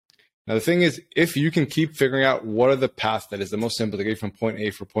Now, the thing is, if you can keep figuring out what are the paths that is the most simple to get from point A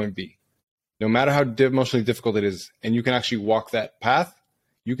for point B, no matter how emotionally difficult it is, and you can actually walk that path,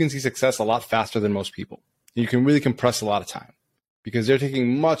 you can see success a lot faster than most people. You can really compress a lot of time because they're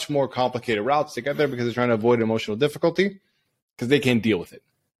taking much more complicated routes to get there because they're trying to avoid emotional difficulty because they can't deal with it.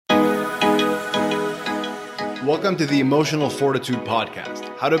 Welcome to the Emotional Fortitude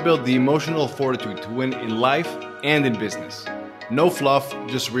Podcast, how to build the emotional fortitude to win in life and in business. No fluff,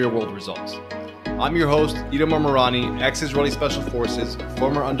 just real-world results. I'm your host, Itamar Marani, ex-Israeli Special Forces,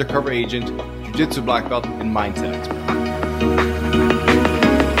 former undercover agent, jiu-jitsu black belt, and mindset expert.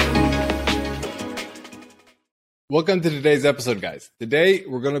 Welcome to today's episode, guys. Today,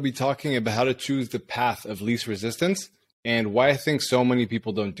 we're going to be talking about how to choose the path of least resistance and why I think so many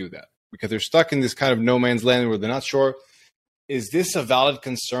people don't do that. Because they're stuck in this kind of no man's land where they're not sure, is this a valid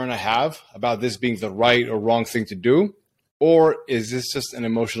concern I have about this being the right or wrong thing to do? Or is this just an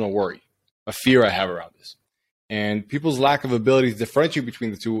emotional worry, a fear I have around this? And people's lack of ability to differentiate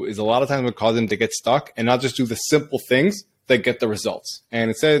between the two is a lot of times what causes them to get stuck and not just do the simple things that get the results. And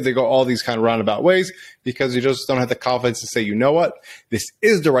instead they go all these kind of roundabout ways because you just don't have the confidence to say, you know what, this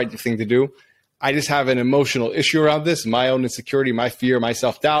is the right thing to do. I just have an emotional issue around this, my own insecurity, my fear, my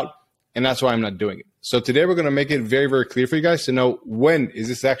self-doubt. And that's why I'm not doing it. So today we're going to make it very, very clear for you guys to know when is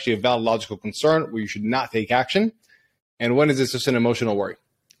this actually a valid logical concern where you should not take action, and when is this just an emotional worry,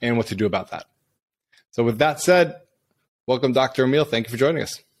 and what to do about that. So with that said, welcome, Dr. Emil. Thank you for joining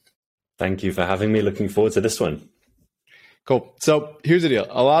us. Thank you for having me. Looking forward to this one. Cool. So here's the deal.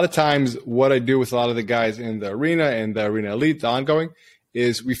 A lot of times what I do with a lot of the guys in the arena and the arena elite, the ongoing,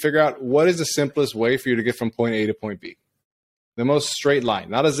 is we figure out what is the simplest way for you to get from point A to point B. The most straight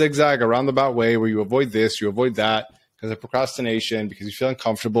line, not a zigzag, a roundabout way where you avoid this, you avoid that because of procrastination, because you feel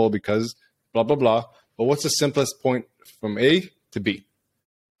uncomfortable, because blah, blah, blah. But what's the simplest point from A to B?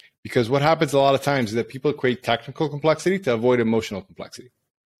 Because what happens a lot of times is that people create technical complexity to avoid emotional complexity.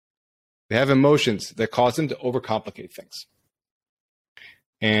 They have emotions that cause them to overcomplicate things.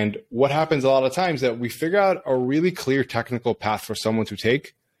 And what happens a lot of times is that we figure out a really clear technical path for someone to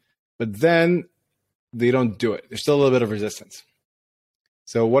take, but then they don't do it. There's still a little bit of resistance.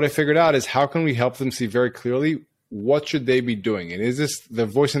 So what I figured out is how can we help them see very clearly what should they be doing? And is this the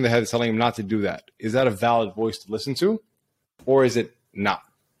voice in the head telling them not to do that? Is that a valid voice to listen to, or is it not?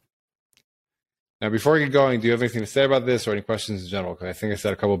 Now, before I get going, do you have anything to say about this or any questions in general? Because I think I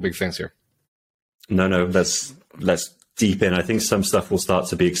said a couple of big things here. No, let's deep in. I think some stuff will start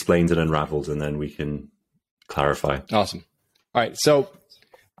to be explained and unraveled, and then we can clarify. Awesome. All right. So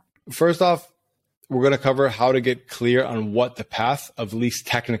first off, we're going to cover how to get clear on what the path of least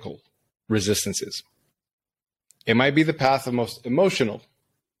technical resistance is. It might be the path of most emotional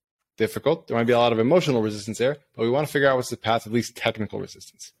difficult. There might be a lot of emotional resistance there, but we want to figure out what's the path of least technical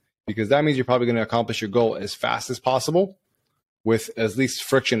resistance, because that means you're probably going to accomplish your goal as fast as possible with as least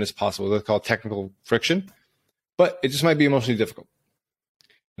friction as possible. That's called technical friction, but it just might be emotionally difficult.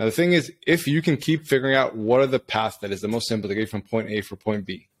 Now, the thing is, if you can keep figuring out what are the paths that is the most simple to get from point A for point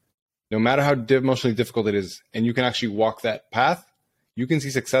B, no matter how emotionally difficult it is, and you can actually walk that path, you can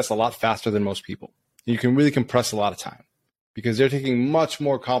see success a lot faster than most people. You can really compress a lot of time because they're taking much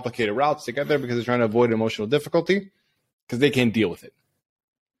more complicated routes to get there because they're trying to avoid emotional difficulty because they can't deal with it.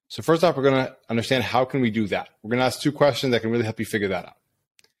 So first off, we're going to understand how can we do that. We're going to ask two questions that can really help you figure that out.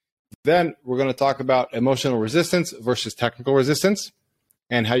 Then we're going to talk about emotional resistance versus technical resistance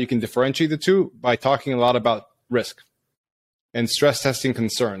and how you can differentiate the two by talking a lot about risk and stress testing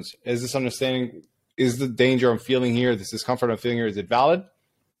concerns. Is this understanding, is the danger I'm feeling here, this discomfort I'm feeling here, is it valid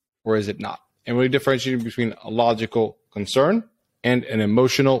or is it not? And really differentiating between a logical concern and an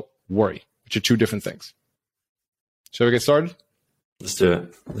emotional worry, which are two different things. Shall we get started? Let's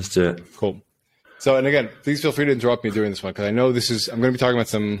do it. Cool. So, and again, please feel free to interrupt me during this one, because I know I'm going to be talking about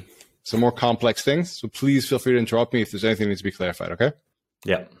some more complex things. So please feel free to interrupt me if there's anything that needs to be clarified, okay?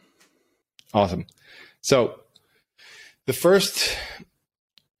 Yeah. Awesome. So, the first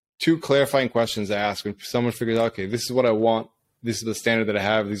two clarifying questions I ask when someone figures out, okay, this is what I want, this is the standard that I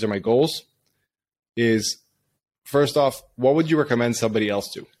have, these are my goals, is first off, what would you recommend somebody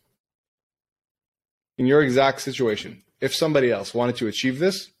else do? In your exact situation, if somebody else wanted to achieve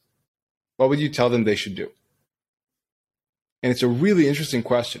this, what would you tell them they should do? And it's a really interesting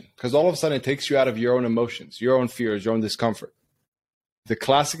question because all of a sudden it takes you out of your own emotions, your own fears, your own discomfort. The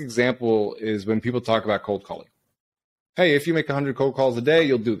classic example is when people talk about cold calling. Hey, if you make 100 cold calls a day,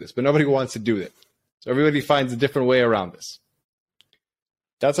 you'll do this, but nobody wants to do it. So everybody finds a different way around this.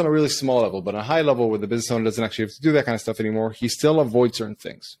 That's on a really small level, but on a high level where the business owner doesn't actually have to do that kind of stuff anymore, he still avoids certain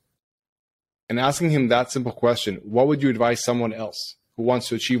things. And asking him that simple question, what would you advise someone else who who wants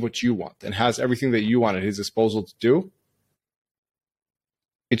to achieve what you want and has everything that you want at his disposal to do,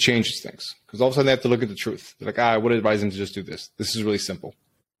 it changes things. Because all of a sudden they have to look at the truth. They're like, I would advise them to just do this. This is really simple.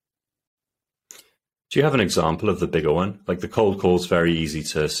 Do you have an example of the bigger one? Like the cold call is very easy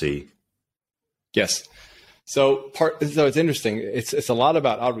to see. Yes. So it's interesting. It's a lot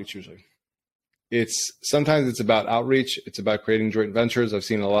about outreach usually. Sometimes it's about outreach. It's about creating joint ventures. I've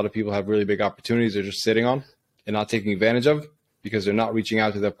seen a lot of people have really big opportunities they're just sitting on and not taking advantage of because they're not reaching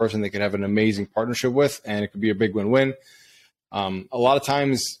out to that person they could have an amazing partnership with, and it could be a big win-win. A lot of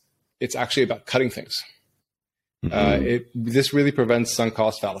times it's actually about cutting things. This really prevents sunk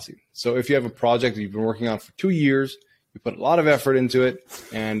cost fallacy. So if you have a project that you've been working on for 2 years, you put a lot of effort into it,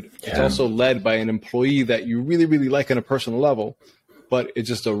 and it's also led by an employee that you really, really like on a personal level, but it's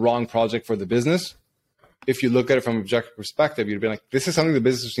just a wrong project for the business. If you look at it from an objective perspective, you'd be like, this is something the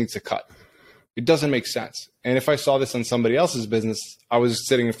business needs to cut. It doesn't make sense. And if I saw this on somebody else's business, I was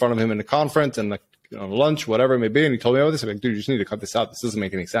sitting in front of him in a conference and like, on lunch, whatever it may be, and he told me about this, I'm like, dude, you just need to cut this out. This doesn't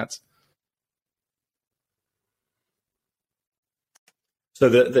make any sense. So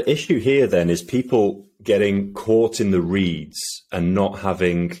the issue here then is people getting caught in the reeds and not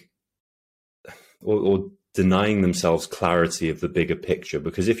having or denying themselves clarity of the bigger picture.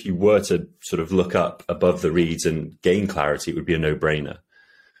 Because if you were to sort of look up above the reeds and gain clarity, it would be a no-brainer.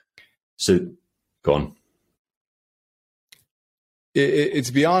 So go on. It's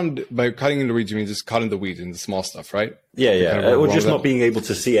beyond, by cutting in the weeds, you mean just cutting the weeds in the small stuff, right? Yeah. Or just not being able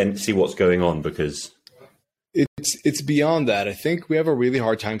to see what's going on because... It's beyond that. I think we have a really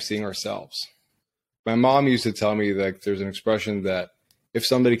hard time seeing ourselves. My mom used to tell me that there's an expression that if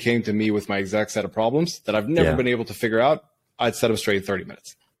somebody came to me with my exact set of problems that I've never been able to figure out, I'd set them straight in 30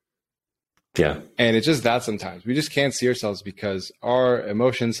 minutes. Yeah. And it's just that sometimes. We just can't see ourselves because our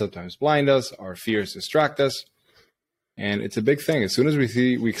emotions sometimes blind us, our fears distract us. And it's a big thing. As soon as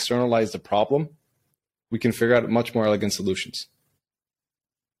we externalize the problem, we can figure out much more elegant solutions.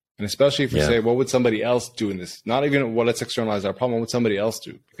 And especially if we say, what would somebody else do in this? Not even, well, let's externalize our problem. What would somebody else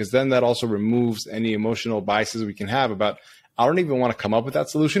do? Because then that also removes any emotional biases we can have about, I don't even want to come up with that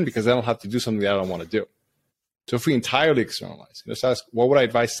solution because I don't have to do something that I don't want to do. So if we entirely externalize, just ask, what would I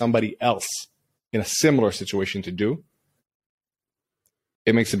advise somebody else in a similar situation to do?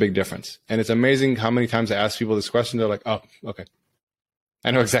 It makes a big difference. And it's amazing how many times I ask people this question. They're like, oh, okay. I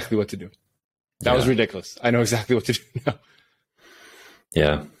know exactly what to do. That was ridiculous. I know exactly what to do now.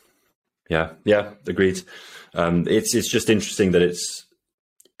 Yeah. Agreed. It's just interesting that it's,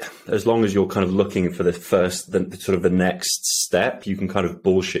 as long as you're kind of looking for the next step, you can kind of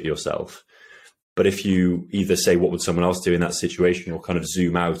bullshit yourself. But if you either say, what would someone else do in that situation, or kind of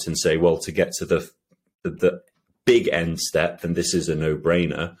zoom out and say, well, to get to the big end step, then this is a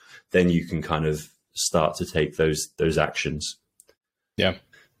no-brainer, then you can kind of start to take those actions. Yeah.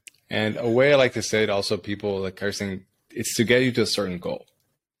 And a way I like to say it also, people like are saying, it's to get you to a certain goal.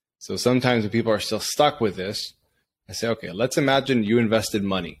 So sometimes when people are still stuck with this, I say, okay, let's imagine you invested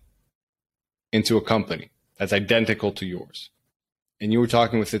money into a company that's identical to yours. And you were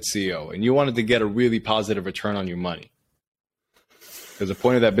talking with its CEO and you wanted to get a really positive return on your money. Because the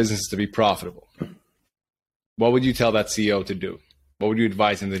point of that business is to be profitable. What would you tell that CEO to do? What would you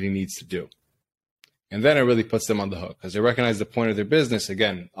advise him that he needs to do? And then it really puts them on the hook because they recognize the point of their business,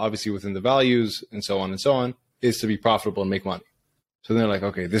 again, obviously within the values and so on, is to be profitable and make money. So they're like,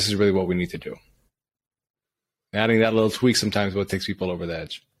 okay, this is really what we need to do. Adding that little tweak sometimes what takes people over the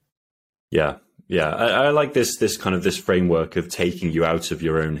edge. Yeah. I like this framework of taking you out of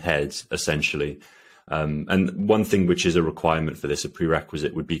your own head, essentially. And one thing which is a requirement for this, a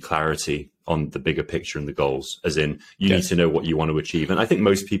prerequisite, would be clarity on the bigger picture and the goals, as in you need to know what you want to achieve. And I think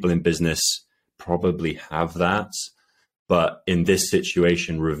most people in business probably have that. But in this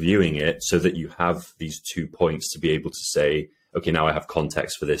situation, reviewing it so that you have these 2 points to be able to say, okay, now I have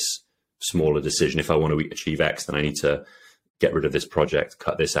context for this smaller decision. If I want to achieve X, then I need to get rid of this project,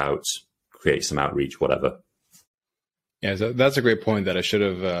 cut this out, create some outreach, whatever. Yeah, so that's a great point that I should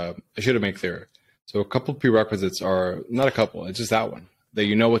have made clearer. So a couple of prerequisites are, not a couple, it's just that one, that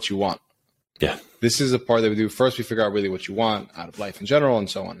you know what you want. Yeah. This is the part that we do. First, we figure out really what you want out of life in general and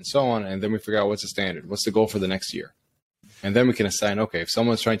so on. And then we figure out what's the standard, what's the goal for the next year. And then we can assign, okay, if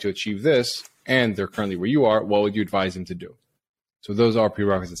someone's trying to achieve this and they're currently where you are, what would you advise them to do? So those are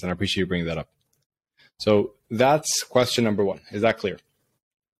prerequisites, and I appreciate you bringing that up. So that's question number 1. Is that clear?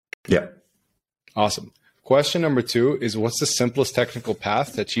 Yeah. Awesome. Question number 2 is, what's the simplest technical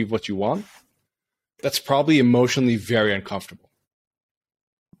path to achieve what you want? That's probably emotionally very uncomfortable.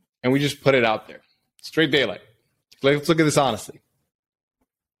 And we just put it out there. Straight daylight. Let's look at this honestly.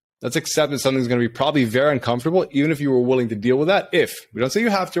 Let's accept that something's going to be probably very uncomfortable, even if you were willing to deal with that. If we don't say you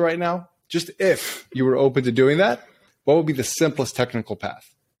have to right now, just if you were open to doing that, what would be the simplest technical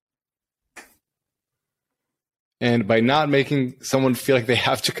path? And by not making someone feel like they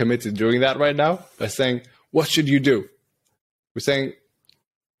have to commit to doing that right now, by saying, what should you do? We're saying,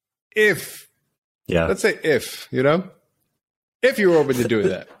 if, let's say if, if you were open to doing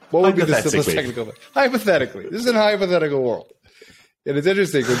that, what would be the simplest technical path? Hypothetically. This is a hypothetical world. And it's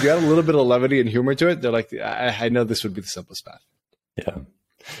interesting because you add a little bit of levity and humor to it. They're like, I know this would be the simplest path. Yeah.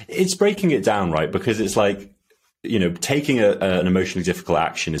 It's breaking it down, right? Because it's like, taking an emotionally difficult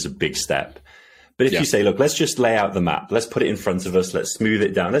action is a big step. But if you say, look, let's just lay out the map. Let's put it in front of us. Let's smooth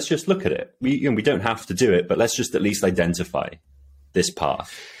it down. Let's just look at it. We don't have to do it, but let's just at least identify this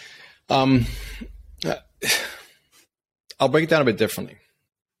path. I'll break it down a bit differently.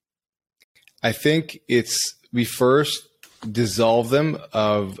 I think we first dissolve them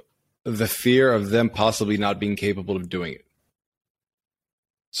of the fear of them possibly not being capable of doing it.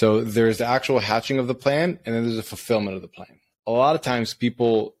 So there's the actual hatching of the plan, and then there's the fulfillment of the plan. A lot of times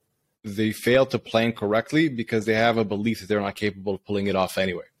people, they fail to plan correctly because they have a belief that they're not capable of pulling it off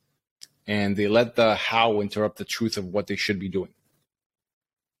anyway. And they let the how interrupt the truth of what they should be doing.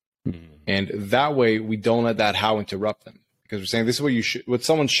 And that way we don't let that how interrupt them. Because we're saying this is what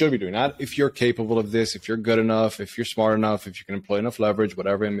someone should be doing, not if you're capable of this, if you're good enough, if you're smart enough, if you can employ enough leverage,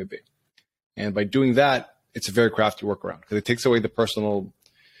 whatever it may be. And by doing that, it's a very crafty workaround because it takes away the personal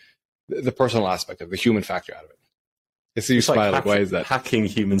aspect of the human factor out of it. It's smiling. Like, why is that? Hacking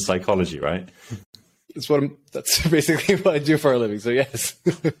human psychology, right? That's basically what I do for a living. So yes.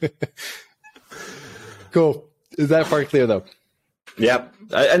 Cool. Is that part clear though? Yeah,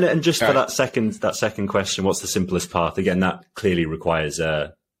 and just for that second question, what's the simplest path? Again, that clearly requires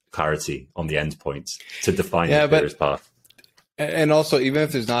clarity on the endpoints to define the clearest path. And also, even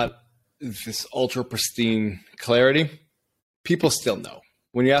if there's not this ultra pristine clarity, people still know.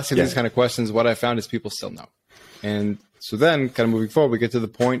 When you ask these kind of questions, what I found is people still know. And so then, kind of moving forward, we get to the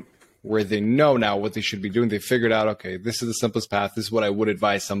point where they know now what they should be doing. They figured out, okay, this is the simplest path. This is what I would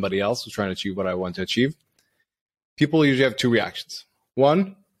advise somebody else who's trying to achieve what I want to achieve. People usually have two reactions.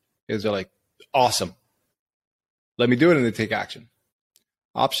 One is they're like, awesome, let me do it, and they take action.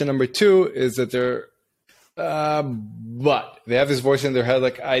 Option number two is that they're, but they have this voice in their head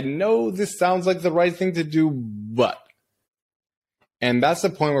like, I know this sounds like the right thing to do, but. And that's the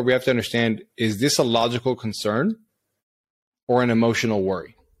point where we have to understand, is this a logical concern or an emotional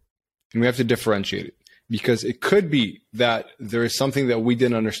worry? And we have to differentiate it because it could be that there is something that we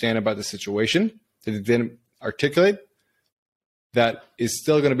didn't understand about the situation that it didn't articulate that is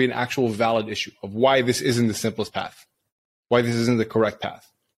still going to be an actual valid issue of why this isn't the simplest path, why this isn't the correct path.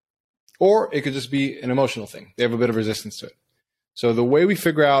 Or it could just be an emotional thing. They have a bit of resistance to it. So the way we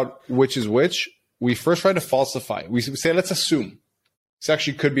figure out which is which, we first try to falsify. We say, let's assume this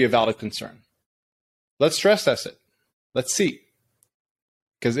actually could be a valid concern. Let's stress test it. Let's see.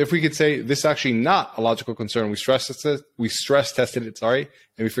 Because if we could say this is actually not a logical concern, we stress tested it, and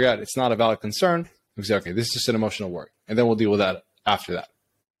we figure out it's not a valid concern, we say, okay, this is just an emotional worry. And then we'll deal with that after that.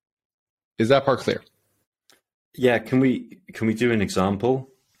 Is that part clear? Yeah. Can we do an example?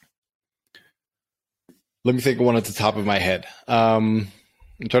 Let me think of one at the top of my head. I'm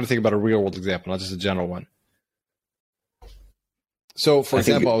trying to think about a real world example, not just a general one. So, for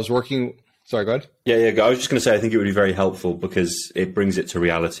example, I was working. Sorry, go ahead. Yeah. I was just going to say, I think it would be very helpful because it brings it to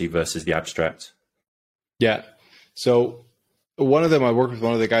reality versus the abstract. Yeah. So, one of them, I worked with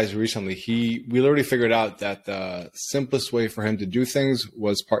one of the guys recently. We literally figured out that the simplest way for him to do things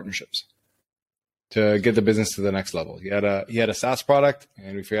was partnerships to get the business to the next level. He had a SaaS product,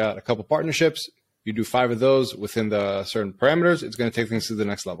 and we figured out a couple partnerships. You do 5 of those within the certain parameters, it's going to take things to the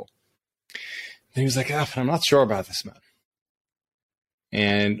next level. And he was like, I'm not sure about this, man.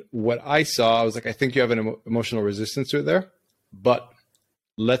 And what I saw, I was like, I think you have an emotional resistance to it there, but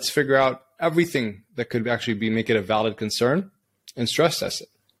let's figure out everything that could actually make it a valid concern and stress test it.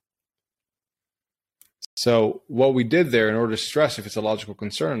 So what we did there, in order to stress if it's a logical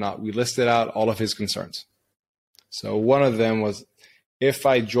concern or not, we listed out all of his concerns. So one of them was, if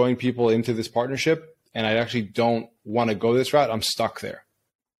I join people into this partnership and I actually don't want to go this route, I'm stuck there.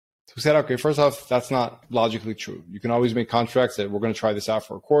 So we said, okay, first off, that's not logically true. You can always make contracts that we're going to try this out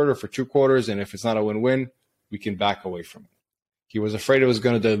for a quarter, for 2 quarters, and if it's not a win-win, we can back away from it. He was afraid it was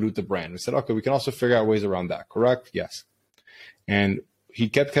going to dilute the brand. We said, okay, we can also figure out ways around that, correct? Yes. And he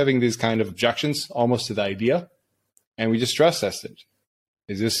kept having these kind of objections almost to the idea, and we just stress tested.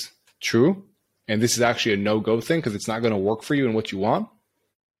 Is this true? And this is actually a no-go thing because it's not going to work for you and what you want?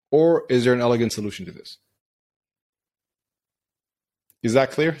 Or is there an elegant solution to this? Is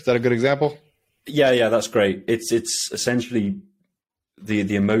that clear? Is that a good example? Yeah, that's great. It's essentially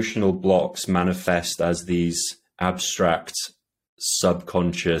the emotional blocks manifest as these abstract,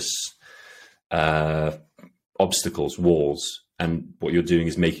 subconscious obstacles, walls, and what you're doing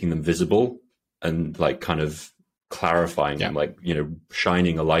is making them visible and like kind of clarifying them, like, you know,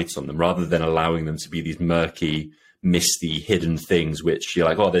 shining a light on them rather than allowing them to be these murky, misty, hidden things, which you're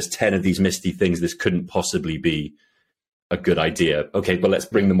like, oh, there's 10 of these misty things. This couldn't possibly be a good idea. Okay, but let's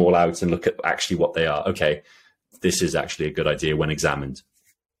bring them all out and look at actually what they are. Okay, this is actually a good idea when examined.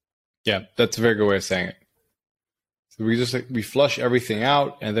 Yeah, that's a very good way of saying it. So we flush everything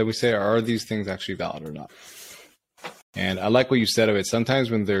out, and then we say, are these things actually valid or not? And I like what you said of it.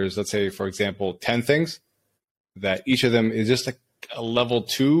 Sometimes when there's, let's say, for example, 10 things, that each of them is just a level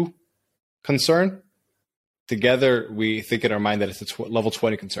 2 concern, together we think in our mind that it's a level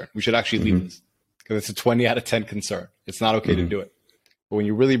 20 concern. We should actually leave this because it's a 20 out of 10 concern. It's not okay to do it. But when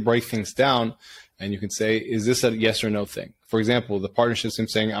you really break things down and you can say, is this a yes or no thing? For example, the partnership team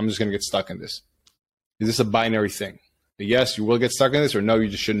saying, I'm just going to get stuck in this. Is this a binary thing? A yes, you will get stuck in this, or no, you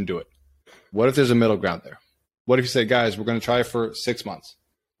just shouldn't do it. What if there's a middle ground there? What if you say, guys, we're going to try it for 6 months?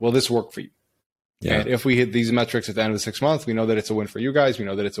 Will this work for you? Yeah. And if we hit these metrics at the end of the 6 months, we know that it's a win for you guys. We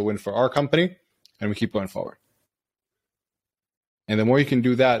know that it's a win for our company, and we keep going forward. And the more you can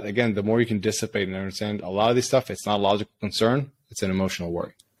do that, again, the more you can dissipate and understand a lot of this stuff. It's not a logical concern. It's an emotional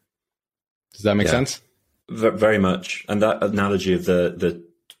worry. Does that make sense? Very much. And that analogy of the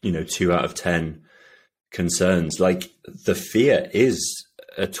 2 out of 10 concerns, like the fear is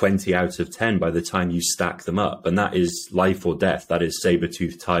a 20 out of 10 by the time you stack them up. And that is life or death. That is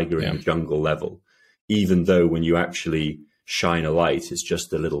saber-toothed tiger in the jungle level. Even though when you actually shine a light, it's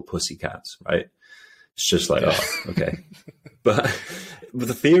just a little pussycat, right? It's just like, oh, okay. But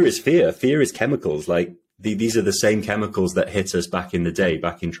the fear is fear. Fear is chemicals. Like these are the same chemicals that hit us back in the day,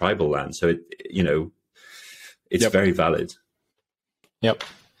 back in tribal land. So it's very valid. Yep.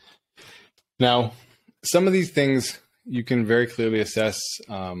 Now, some of these things you can very clearly assess.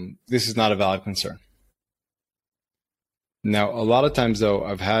 This is not a valid concern. Now, a lot of times though,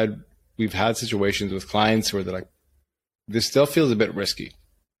 we've had situations with clients where they're like, this still feels a bit risky.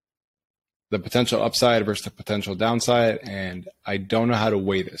 The potential upside versus the potential downside, and I don't know how to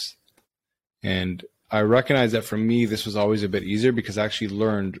weigh this. And I recognize that for me, this was always a bit easier because I actually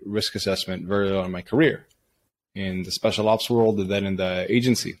learned risk assessment very early in my career in the special ops world and then in the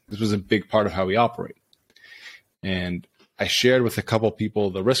agency. This was a big part of how we operate. And I shared with a couple of people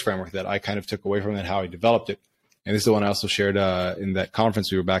the risk framework that I kind of took away from it, how I developed it. And this is the one I also shared in that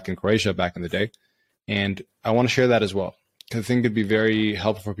conference we were back in Croatia back in the day. And I want to share that as well, because I think it'd be very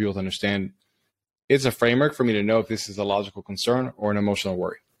helpful for people to understand. It's a framework for me to know if this is a logical concern or an emotional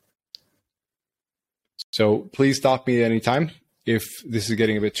worry. So please stop me at any time if this is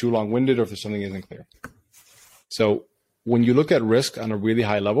getting a bit too long-winded or if there's something isn't clear. So when you look at risk on a really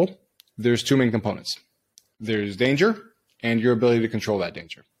high level, there's 2 main components. There's danger and your ability to control that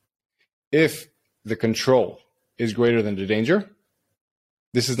danger. If the control is greater than the danger,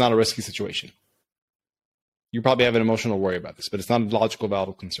 this is not a risky situation. You probably have an emotional worry about this, but it's not a logical,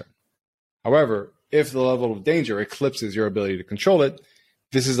 valid concern. However, if the level of danger eclipses your ability to control it,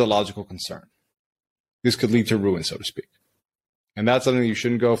 this is a logical concern. This could lead to ruin, so to speak. And that's something you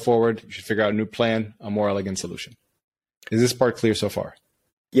shouldn't go forward. You should figure out a new plan, a more elegant solution. Is this part clear so far?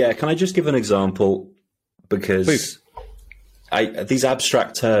 Yeah, can I just give an example? Because please. These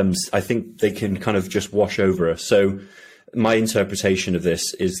abstract terms, I think they can kind of just wash over us. So my interpretation of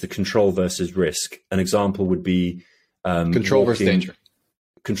this is the control versus risk. An example would be control versus danger.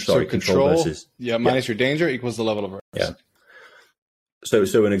 Control versus minus your danger equals the level of risk. Yeah.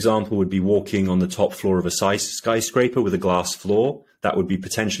 So an example would be walking on the top floor of a skyscraper with a glass floor. That would be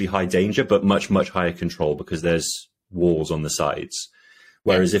potentially high danger, but much, much higher control because there's walls on the sides.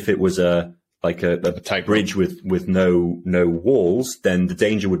 Whereas if it was a bridge with no walls, then the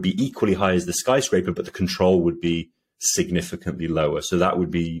danger would be equally high as the skyscraper, but the control would be significantly lower. So that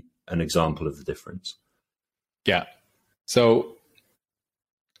would be an example of the difference. Yeah. So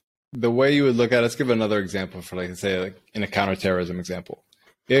the way you would look at it, let's give another example for say in a counterterrorism example.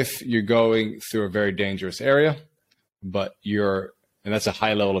 If you're going through a very dangerous area, and that's a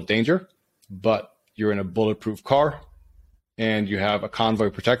high level of danger, but you're in a bulletproof car and you have a convoy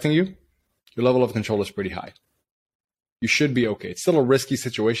protecting you, your level of control is pretty high. You should be okay. It's still a risky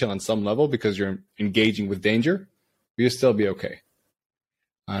situation on some level because you're engaging with danger, but you'll still be okay.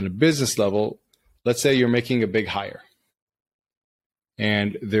 On a business level, let's say you're making a big hire.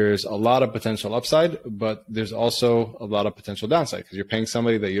 And there's a lot of potential upside, but there's also a lot of potential downside because you're paying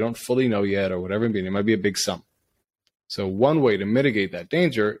somebody that you don't fully know yet or whatever, and it might be a big sum. So one way to mitigate that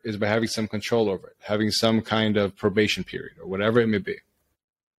danger is by having some control over it, having some kind of probation period or whatever it may be.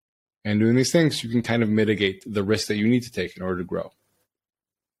 And doing these things, you can kind of mitigate the risk that you need to take in order to grow.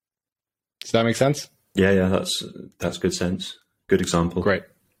 Does that make sense? Yeah, that's good sense. Good example. Great.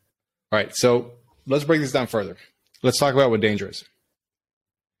 All right, so let's break this down further. Let's talk about what danger is.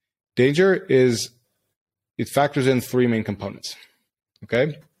 Danger is, it factors in three main components,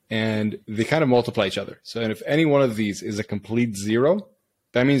 okay? And they kind of multiply each other. So if any one of these is a complete zero,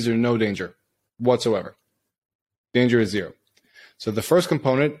 that means there's no danger whatsoever. Danger is zero. So the first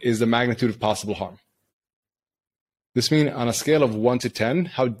component is the magnitude of possible harm. This means on a scale of 1 to 10,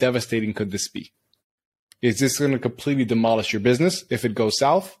 how devastating could this be? Is this going to completely demolish your business if it goes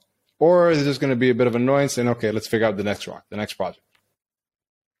south? Or is this going to be a bit of annoyance and, okay, let's figure out the next rock, the next project?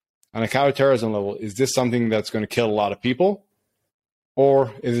 On a counterterrorism level, is this something that's going to kill a lot of people?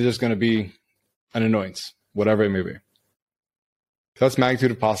 Or is it just going to be an annoyance, whatever it may be? So that's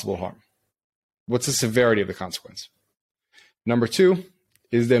magnitude of possible harm. What's the severity of the consequence? Number two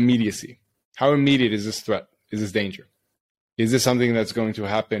is the immediacy. How immediate is this threat? Is this danger? Is this something that's going to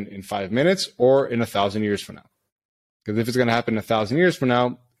happen in 5 minutes or in 1,000 years from now? Because if it's going to happen in 1,000 years from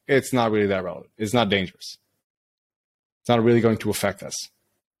now, it's not really that relevant. It's not dangerous. It's not really going to affect us.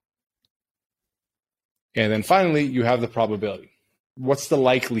 And then finally, you have the probability. What's the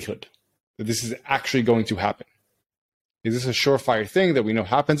likelihood that this is actually going to happen? Is this a surefire thing that we know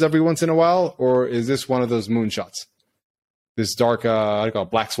happens every once in a while, or is this one of those moonshots? This dark, I call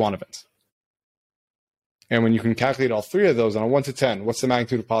it black swan events. And when you can calculate all three of those on a 1 to 10, what's the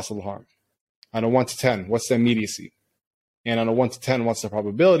magnitude of possible harm? On a 1 to 10, what's the immediacy? And on a 1 to 10, what's the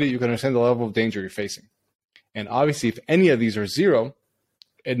probability? You can understand the level of danger you're facing. And obviously, if any of these are zero,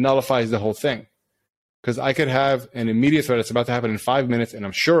 it nullifies the whole thing. Because I could have an immediate threat that's about to happen in 5 minutes, and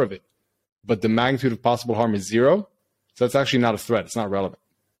I'm sure of it, but the magnitude of possible harm is zero, so that's actually not a threat. It's not relevant.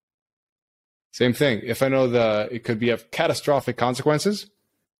 Same thing. If I know it could be of catastrophic consequences,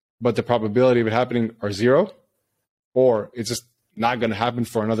 but the probability of it happening are zero, or it's just not going to happen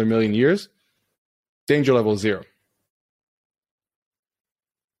for another million years, danger level is zero.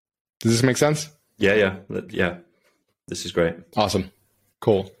 Does this make sense? Yeah. This is great. Awesome.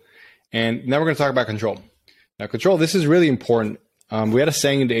 Cool. And now we're going to talk about control. Now, control, this is really important. We had a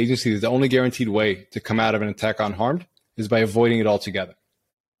saying in the agency that the only guaranteed way to come out of an attack unharmed is by avoiding it altogether.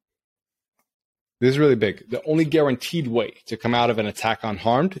 This is really big. The only guaranteed way to come out of an attack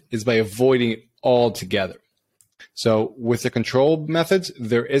unharmed is by avoiding it altogether. So with the control methods,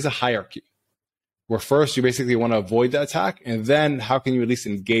 there is a hierarchy where first you basically want to avoid the attack, and then how can you at least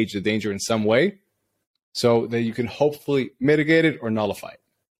engage the danger in some way so that you can hopefully mitigate it or nullify it.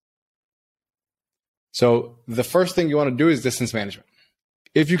 So the first thing you want to do is distance management.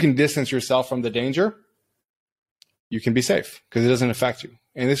 If you can distance yourself from the danger, you can be safe because it doesn't affect you.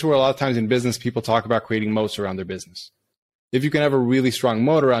 And this is where a lot of times in business, people talk about creating moats around their business. If you can have a really strong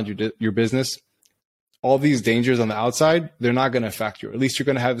moat around your business, all these dangers on the outside, they're not going to affect you. At least you're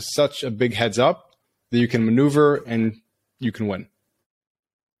going to have such a big heads up that you can maneuver and you can win.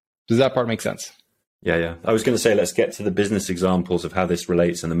 Does that part make sense? Yeah. I was going to say, let's get to the business examples of how this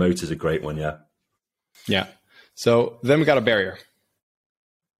relates, and the moat is a great one, yeah. Yeah. So then we got a barrier.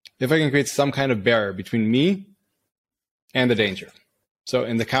 If I can create some kind of barrier between me and the danger. So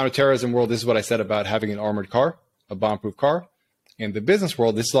in the counterterrorism world, this is what I said about having an armored car, a bomb-proof car. In the business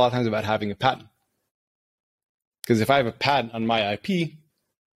world, this is a lot of times about having a patent. Because if I have a patent on my IP,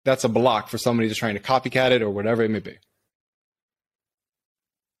 that's a block for somebody just trying to copycat it or whatever it may be.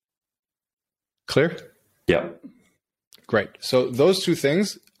 Clear? Yeah. Great. So those two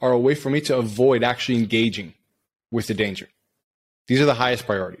things are a way for me to avoid actually engaging with the danger. These are the highest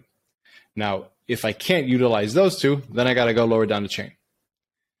priority. Now, if I can't utilize those two, then I got to go lower down the chain.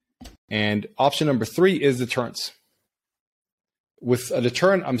 And option number 3 is deterrence. With a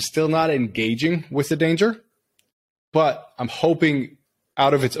deterrent, I'm still not engaging with the danger, but I'm hoping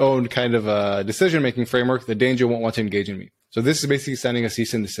out of its own kind of a decision-making framework, the danger won't want to engage in me. So this is basically sending a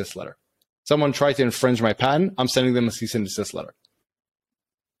cease and desist letter. Someone tried to infringe my patent, I'm sending them a cease and desist letter.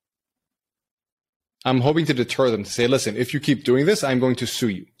 I'm hoping to deter them to say, listen, if you keep doing this, I'm going to sue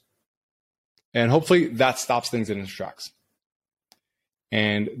you. And hopefully that stops things in its tracks.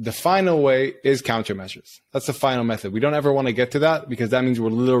 And the final way is countermeasures. That's the final method. We don't ever want to get to that because that means we're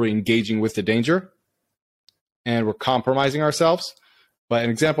literally engaging with the danger and we're compromising ourselves. But an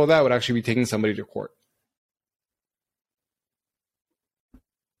example of that would actually be taking somebody to court.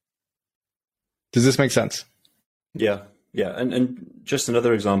 Does this make sense? Yeah. And just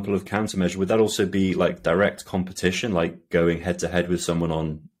another example of countermeasure, would that also be like direct competition, like going head to head with someone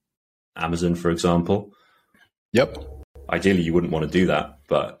on Amazon, for example? Yep. ideally you wouldn't want to do that,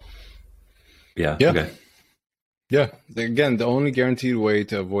 but yeah. Okay. Yeah. Again, the only guaranteed way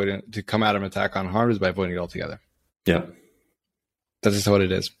to avoid it, to come out of an attack unharmed, is by avoiding it altogether. Yeah. That's just what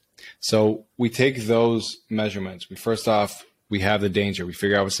it is. So we take those measurements. We have the danger. We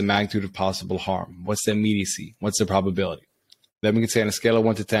figure out what's the magnitude of possible harm. What's the immediacy? What's the probability? Then we can say on a scale of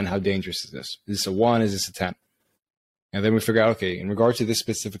 1 to 10, how dangerous is this? Is this a 1? Is this a 10? And then we figure out, okay, in regard to this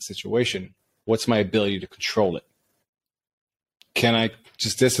specific situation, what's my ability to control it? Can I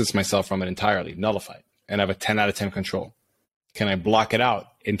just distance myself from it entirely, nullify it, and have a 10 out of 10 control? Can I block it out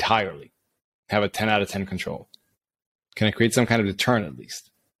entirely, have a 10 out of 10 control? Can I create some kind of deterrent at least?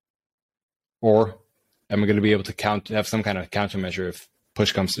 Or am I going to be able to have some kind of countermeasure if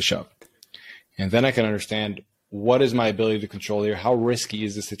push comes to shove? And then I can understand, what is my ability to control here? How risky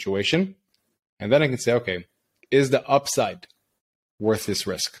is the situation? And then I can say, okay, is the upside worth this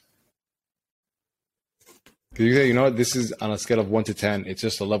risk? Because you say, you know what, this is on a scale of 1 to 10, it's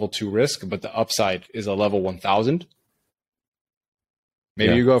just a level 2 risk, but the upside is a level 1000.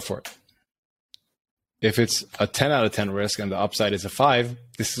 Maybe you go for it. If it's a 10 out of 10 risk and the upside is a 5,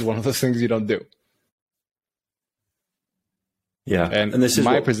 this is one of those things you don't do. Yeah. And this is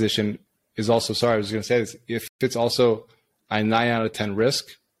my position is also, sorry, I was going to say this. If it's also a 9 out of 10 risk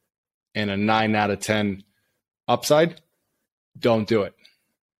and a 9 out of 10 upside, don't do it.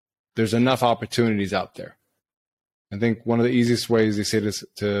 There's enough opportunities out there. I think one of the easiest ways they say this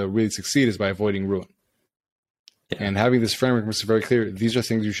to really succeed is by avoiding ruin. Yeah. And having this framework makes it very clear, these are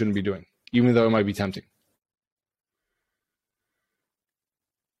things you shouldn't be doing, even though it might be tempting.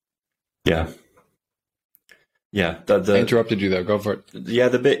 Yeah. Yeah. I interrupted you there. Go for it. Yeah,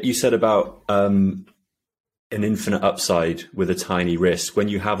 the bit you said about an infinite upside with a tiny risk, when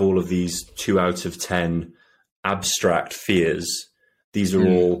you have all of these 2 out of 10 abstract fears, these are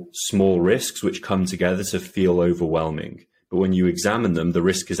all small risks which come together to feel overwhelming. But when you examine them, the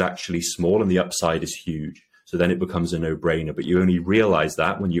risk is actually small and the upside is huge. So then it becomes a no-brainer. But you only realize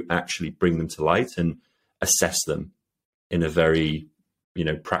that when you actually bring them to light and assess them in a very,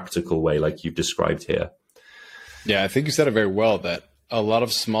 practical way, like you've described here. Yeah, I think you said it very well, that a lot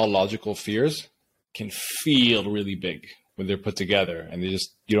of small logical fears can feel really big when they're put together, and you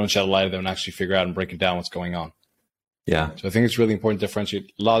don't shed a light on them and actually figure out and break it down what's going on. Yeah. So I think it's really important to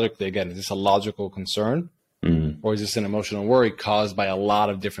differentiate logically. Again, is this a logical concern or is this an emotional worry caused by a lot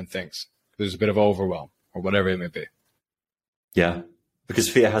of different things? There's a bit of overwhelm or whatever it may be. Yeah, because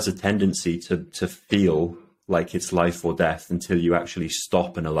fear has a tendency to feel like it's life or death until you actually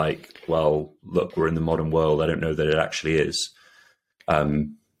stop and are like, well, look, we're in the modern world. I don't know that it actually is.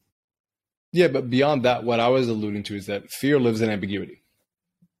 Yeah, but beyond that, what I was alluding to is that fear lives in ambiguity.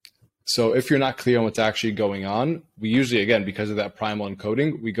 So if you're not clear on what's actually going on, we usually, again, because of that primal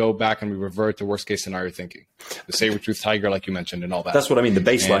encoding, we go back and we revert to worst case scenario thinking. The saber-toothed tiger, like you mentioned, and all that. That's what I mean. The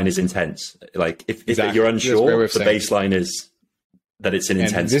baseline is intense. Like if you're unsure, the baseline is that it's an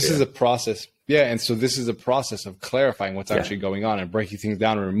intense This fear. is a process. Yeah, and so this is a process of clarifying what's actually going on and breaking things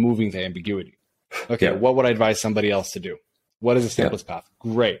down and removing the ambiguity. Okay, what would I advise somebody else to do? What is the simplest path?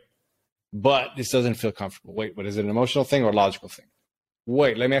 Great. But this doesn't feel comfortable. Wait, what is it, an emotional thing or a logical thing?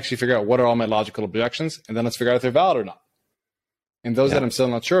 Wait, let me actually figure out what are all my logical objections, and then let's figure out if they're valid or not. And those that I'm still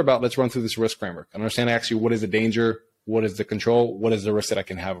not sure about, let's run through this risk framework and understand actually what is the danger, what is the control, what is the risk that I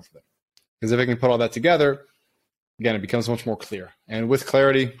can have over them. Because if I can put all that together, again, it becomes much more clear. And with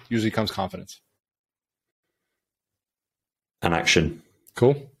clarity usually comes confidence. And action.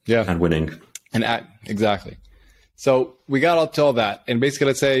 Cool. Yeah. And winning. Exactly. So we got up to all that. And basically,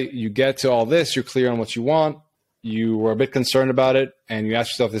 let's say you get to all this, you're clear on what you want, you were a bit concerned about it, and you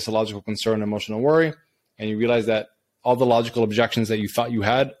ask yourself this logical concern, emotional worry, and you realize that all the logical objections that you thought you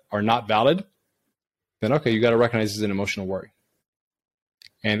had are not valid, then okay, you got to recognize this is an emotional worry.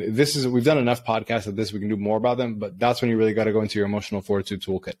 And we've done enough podcasts of this, we can do more about them, but that's when you really got to go into your emotional fortitude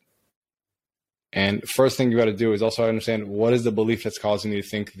toolkit. And first thing you got to do is also understand, what is the belief that's causing you to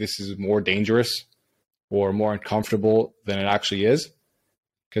think this is more dangerous or more uncomfortable than it actually is?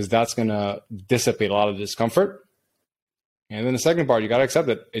 Because that's going to dissipate a lot of discomfort. And then the second part, you got to accept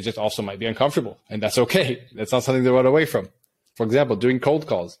that it just also might be uncomfortable, and that's okay. That's not something to run away from. For example, doing cold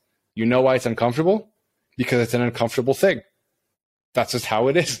calls. You know why it's uncomfortable? Because it's an uncomfortable thing. That's just how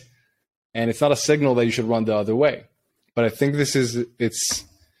it is. And it's not a signal that you should run the other way. But I think it's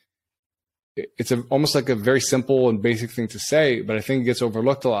almost like a very simple and basic thing to say, but I think it gets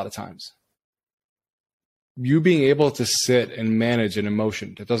overlooked a lot of times. You being able to sit and manage an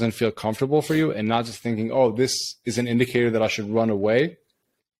emotion that doesn't feel comfortable for you and not just thinking, oh, this is an indicator that I should run away.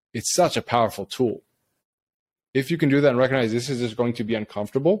 It's such a powerful tool. If you can do that and recognize this is just going to be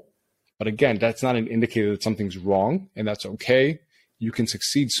uncomfortable, But again, that's not an indicator that something's wrong, and that's okay. You can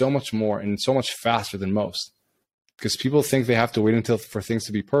succeed so much more and so much faster than most, because people think they have to wait until for things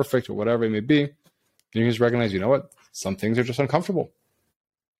to be perfect or whatever it may be. And you just recognize, you know what? Some things are just uncomfortable,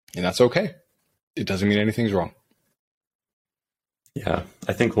 and that's okay. It doesn't mean anything's wrong. Yeah,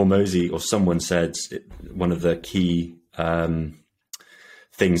 I think Hormozi or someone said one of the key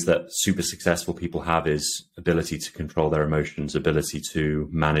things that super successful people have is ability to control their emotions, ability to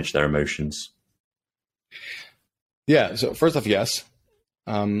manage their emotions. Yeah. So first off, yes.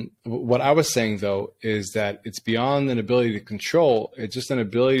 What I was saying, though, is that it's beyond an ability to control. It's just an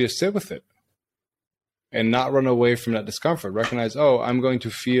ability to sit with it and not run away from that discomfort. Recognize, oh, I'm going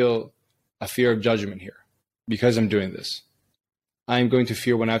to feel a fear of judgment here because I'm doing this. I'm going to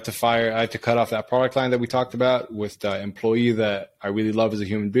fear when I have to cut off that product line that we talked about with the employee that I really love as a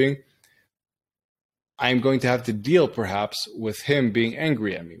human being. I'm going to have to deal perhaps with him being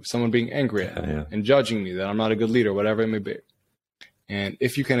angry at me, someone being angry at me and judging me that I'm not a good leader, whatever it may be. And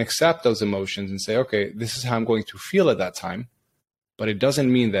if you can accept those emotions and say, okay, this is how I'm going to feel at that time, but it doesn't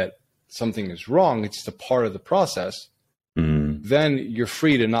mean that something is wrong, it's just a part of the process, then you're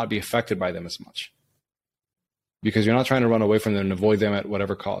free to not be affected by them as much. Because you're not trying to run away from them and avoid them at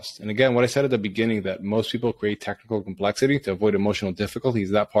whatever cost. And again, what I said at the beginning, that most people create technical complexity to avoid emotional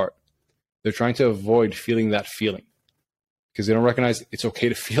difficulties, that part. They're trying to avoid feeling that feeling because they don't recognize it's okay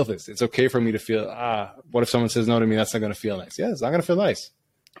to feel this. It's okay for me to feel, what if someone says no to me? That's not going to feel nice. Yeah, it's not going to feel nice,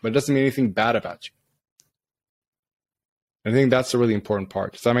 but it doesn't mean anything bad about you. I think that's the really important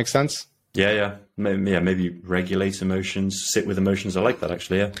part. Does that make sense? Yeah. Maybe regulate emotions, sit with emotions. I like that,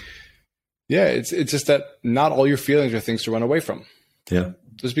 actually. Yeah. Yeah, it's just that not all your feelings are things to run away from. Yeah.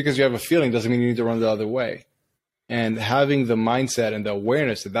 Just because you have a feeling doesn't mean you need to run the other way. And having the mindset and the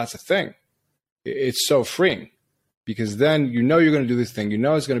awareness that that's a thing, it's so freeing, because then you know you're going to do this thing. You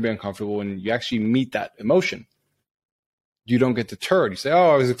know it's going to be uncomfortable when you actually meet that emotion. You don't get deterred. You say, oh,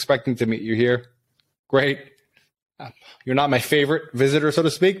 I was expecting to meet you here. Great. You're not my favorite visitor, so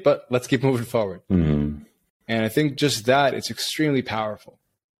to speak, but let's keep moving forward. And I think just that, it's extremely powerful.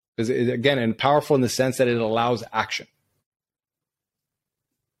 Because again, and powerful in the sense that it allows action.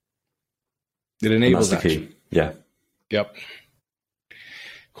 It enables action. Key. Yeah. Yep.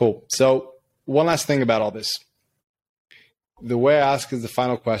 Cool. So one last thing about all this. The way I ask is the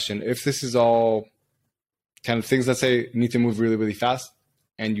final question. If this is all kind of things, let's say, need to move really, really fast,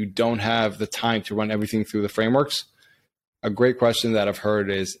 and you don't have the time to run everything through the frameworks, a great question that I've heard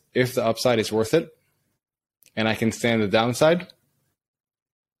is, if the upside is worth it and I can stand the downside,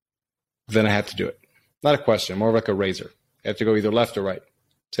 then I have to do it. Not a question, more like a razor. You have to go either left or right.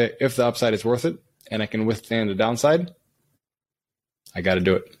 Say, if the upside is worth it and I can withstand the downside, I got to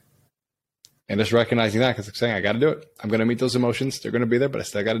do it. And just recognizing that, because I'm saying I got to do it. I'm going to meet those emotions. They're going to be there, but I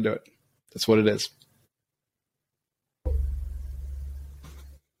still got to do it. That's what it is.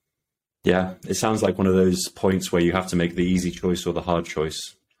 Yeah, it sounds like one of those points where you have to make the easy choice or the hard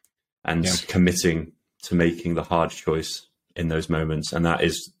choice, and committing to making the hard choice in those moments. And that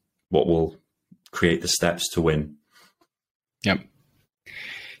is what will create the steps to win. Yep.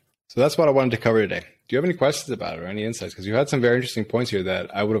 So that's what I wanted to cover today. Do you have any questions about it or any insights? Because you had some very interesting points here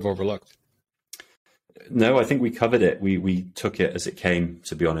that I would have overlooked. No, I think we covered it. We took it as it came,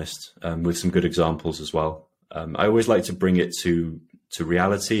 to be honest, with some good examples as well. I always like to bring it to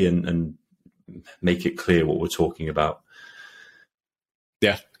reality and make it clear what we're talking about.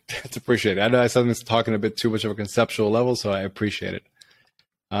 Yeah, it's appreciated. I know I sometimes talking a bit too much of a conceptual level, so I appreciate it.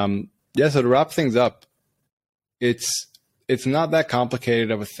 So to wrap things up, it's not that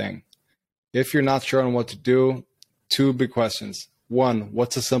complicated of a thing. If you're not sure on what to do, two big questions. One,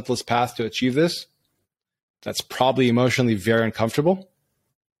 what's the simplest path to achieve this? That's probably emotionally very uncomfortable.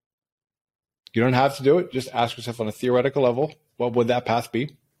 You don't have to do it. Just ask yourself on a theoretical level, what would that path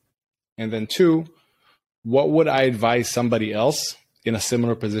be? And then two, what would I advise somebody else in a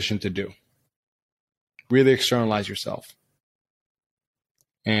similar position to do? Really externalize yourself.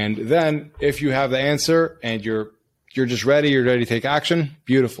 And then if you have the answer and you're just ready, you're ready to take action,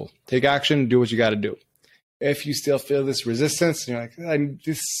 beautiful. Take action, do what you got to do. If you still feel this resistance, and you're like,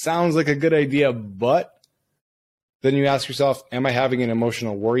 this sounds like a good idea, but then you ask yourself, am I having an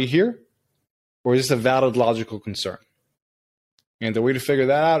emotional worry here? Or is this a valid logical concern? And the way to figure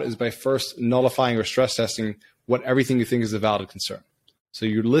that out is by first nullifying or stress testing what everything you think is a valid concern. So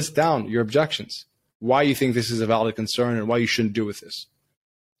you list down your objections, why you think this is a valid concern and why you shouldn't do with this.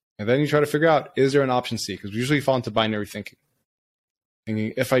 And then you try to figure out, is there an option C? Because we usually fall into binary thinking.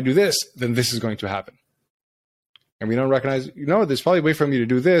 Thinking, if I do this, then this is going to happen. And we don't recognize, there's probably a way for me to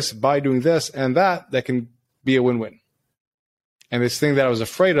do this by doing this and that can be a win-win. And this thing that I was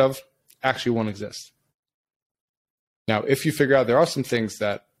afraid of actually won't exist. Now, if you figure out there are some things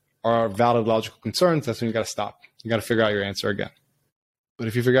that are valid logical concerns, that's when you got to stop. You got to figure out your answer again. But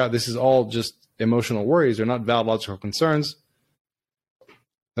if you figure out this is all just emotional worries or not valid logical concerns,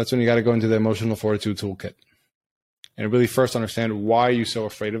 that's when you got to go into the emotional fortitude toolkit and really first understand why you're so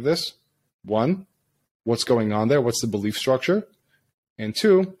afraid of this. One, what's going on there? What's the belief structure? And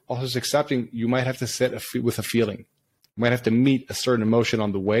two, also just accepting you might have to sit with a feeling. You might have to meet a certain emotion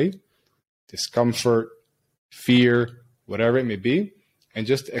on the way, discomfort, fear, whatever it may be, and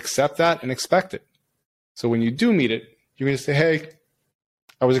just accept that and expect it. So when you do meet it, you're going to say, hey,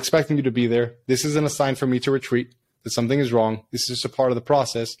 I was expecting you to be there. This isn't a sign for me to retreat, that something is wrong. This is just a part of the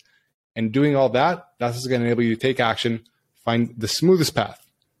process. And doing all that, that's what's going to enable you to take action, find the smoothest path,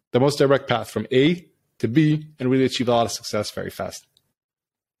 the most direct path from A to B, and really achieve a lot of success very fast.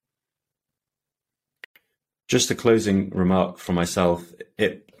 Just a closing remark from myself.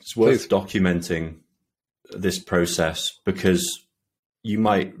 It's worth documenting this process because you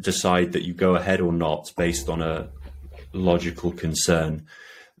might decide that you go ahead or not based on a logical concern.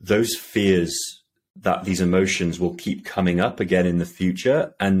 Those fears that these emotions will keep coming up again in the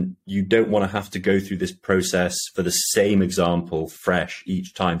future, and you don't want to have to go through this process for the same example fresh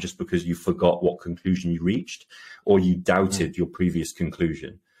each time just because you forgot what conclusion you reached or you doubted your previous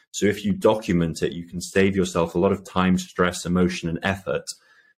conclusion. So if you document it, you can save yourself a lot of time, stress, emotion, and effort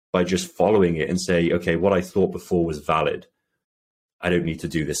by just following it and say, okay, what I thought before was valid. I don't need to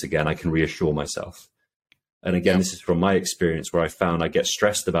do this again. I can reassure myself. And again, this is from my experience where I found I get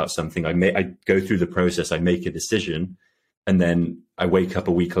stressed about something. I go through the process, I make a decision, and then I wake up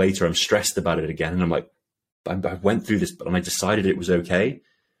a week later, I'm stressed about it again. And I'm like, I went through this, and I decided it was okay.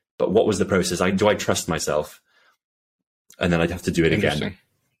 But what was the process? Do I trust myself? And then I'd have to do it again.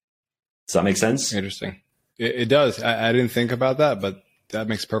 Does that make sense? Interesting. It does. I didn't think about that, but that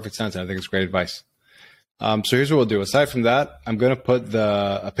makes perfect sense. And I think it's great advice. So here's what we'll do. Aside from that, I'm going to put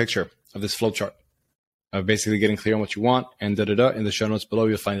a picture of this flow chart of basically getting clear on what you want and in the show notes below.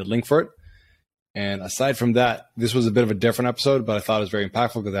 You'll find a link for it. And aside from that, this was a bit of a different episode, but I thought it was very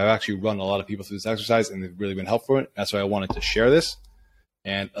impactful because I've actually run a lot of people through this exercise and they've really been helpful. That's why I wanted to share this.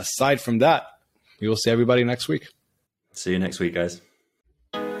 And aside from that, we will see everybody next week. See you next week, guys.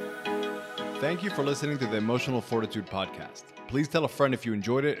 Thank you for listening to the Emotional Fortitude Podcast. Please tell a friend if you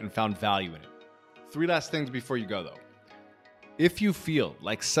enjoyed it and found value in it. 3 last things before you go, though. If you feel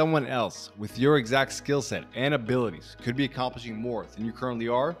like someone else with your exact skill set and abilities could be accomplishing more than you currently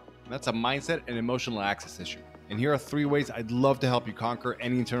are, that's a mindset and emotional access issue. And here are 3 ways I'd love to help you conquer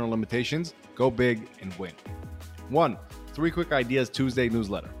any internal limitations, go big, and win. 1, 3 Quick Ideas Tuesday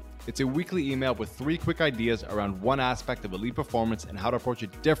newsletter. It's a weekly email with 3 quick ideas around one aspect of elite performance and how to approach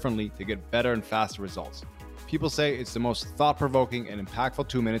it differently to get better and faster results. People say it's the most thought-provoking and impactful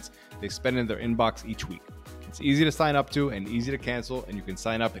 2 minutes they spend in their inbox each week. It's easy to sign up to and easy to cancel, and you can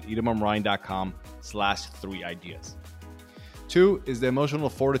sign up at itamar.com/3ideas. 2 is the Emotional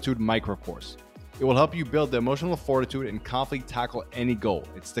Fortitude Micro Course. It will help you build the emotional fortitude and confidently tackle any goal.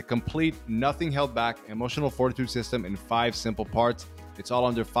 It's the complete, nothing held back emotional fortitude system in 5 simple parts. It's all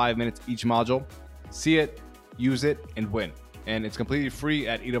under 5 minutes each module. See it, use it, and win. And it's completely free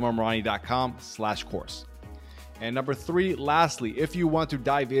at itamarmarani.com/course. And number 3, lastly, if you want to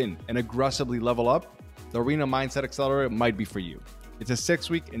dive in and aggressively level up, the Arena Mindset Accelerator might be for you. It's a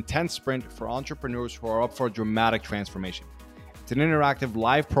 6-week intense sprint for entrepreneurs who are up for a dramatic transformation. It's an interactive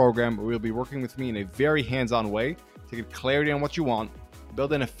live program where you'll be working with me in a very hands-on way to get clarity on what you want,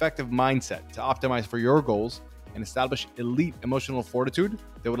 build an effective mindset to optimize for your goals, and establish elite emotional fortitude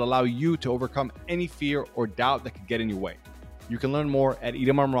that would allow you to overcome any fear or doubt that could get in your way. You can learn more at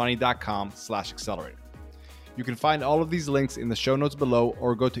itamarmarani.com/accelerator. You can find all of these links in the show notes below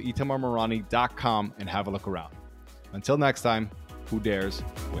or go to itamarmarani.com and have a look around. Until next time, who dares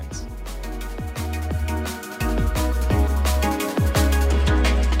wins.